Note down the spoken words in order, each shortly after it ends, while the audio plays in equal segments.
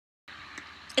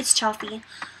it's Chelsea.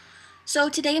 So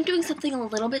today I'm doing something a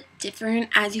little bit different,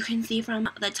 as you can see from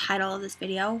the title of this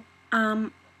video.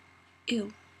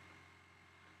 Ew.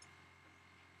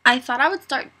 I thought I would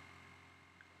start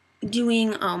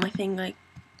doing, oh, my thing like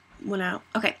went out.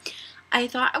 Okay. I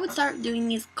thought I would start doing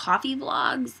these coffee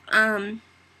vlogs,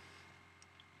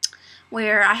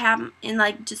 where I have in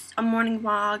like just a morning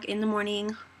vlog in the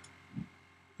morning,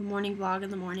 a morning vlog in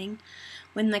the morning,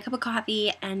 with my cup of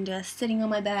coffee and just sitting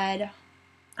on my bed.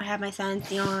 I have my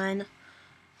Scentsy on,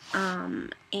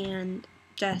 and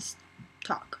just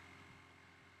talk.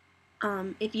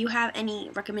 If you have any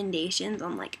recommendations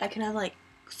on like, I can have like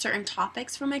certain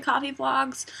topics for my coffee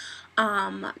vlogs,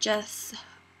 just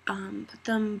put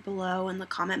them below in the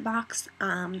comment box,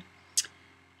 and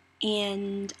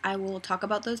I will talk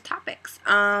about those topics.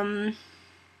 But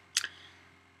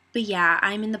yeah,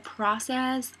 I'm in the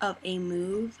process of a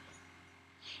move,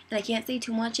 and I can't say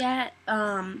too much yet,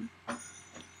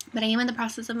 but I am in the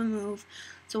process of a move,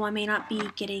 so I may not be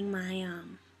getting my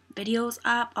videos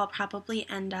up. I'll probably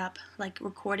end up like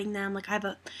recording them. Like I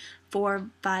have 4 or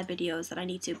 5 videos that I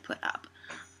need to put up,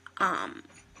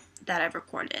 that I've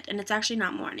recorded, and it's actually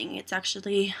not morning, it's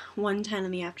actually 1:10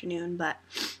 in the afternoon, but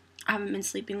I haven't been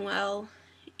sleeping well,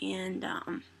 and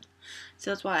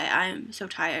so that's why I'm so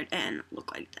tired and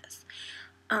look like this.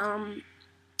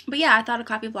 But yeah, I thought a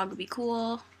coffee vlog would be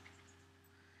cool,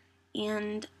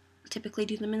 and typically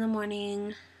do them in the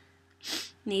morning,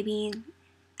 maybe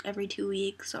every 2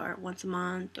 weeks or once a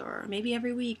month or maybe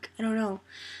every week, I don't know.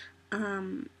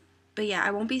 But yeah,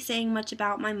 I won't be saying much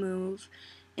about my move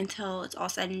until it's all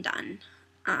said and done,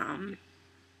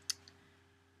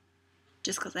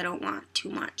 just because I don't want too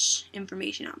much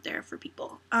information out there for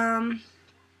people.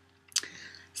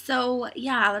 So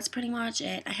yeah, that's pretty much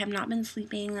it. I have not been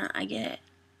sleeping. I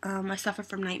suffer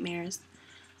from nightmares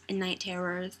and night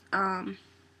terrors,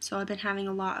 so I've been having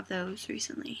a lot of those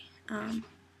recently, and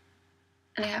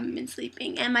I haven't been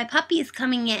sleeping, and my puppy is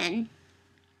coming in.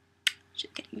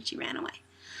 Just kidding, she ran away.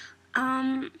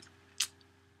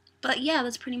 But yeah,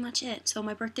 that's pretty much it. So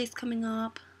my birthday's coming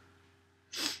up,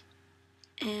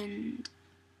 and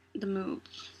the move.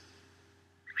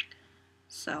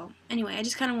 So anyway, I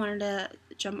just kind of wanted to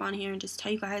jump on here and just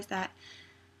tell you guys that.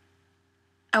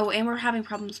 Oh, and we're having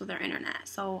problems with our internet,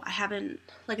 so I haven't,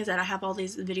 like I said, I have all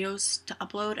these videos to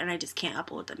upload, and I just can't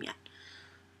upload them yet.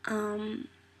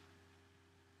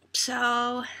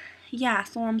 So yeah,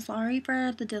 so I'm sorry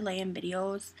for the delay in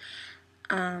videos,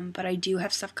 but I do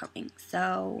have stuff coming,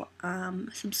 so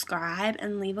subscribe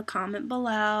and leave a comment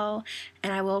below,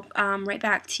 and I will write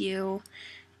back to you.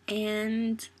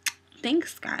 And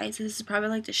thanks, guys. This is probably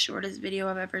like the shortest video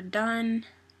I've ever done,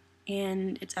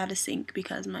 and it's out of sync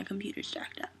because my computer's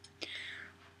jacked up.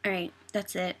 Alright,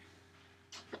 that's it.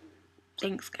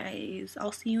 Thanks, guys.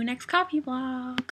 I'll see you next coffee vlog.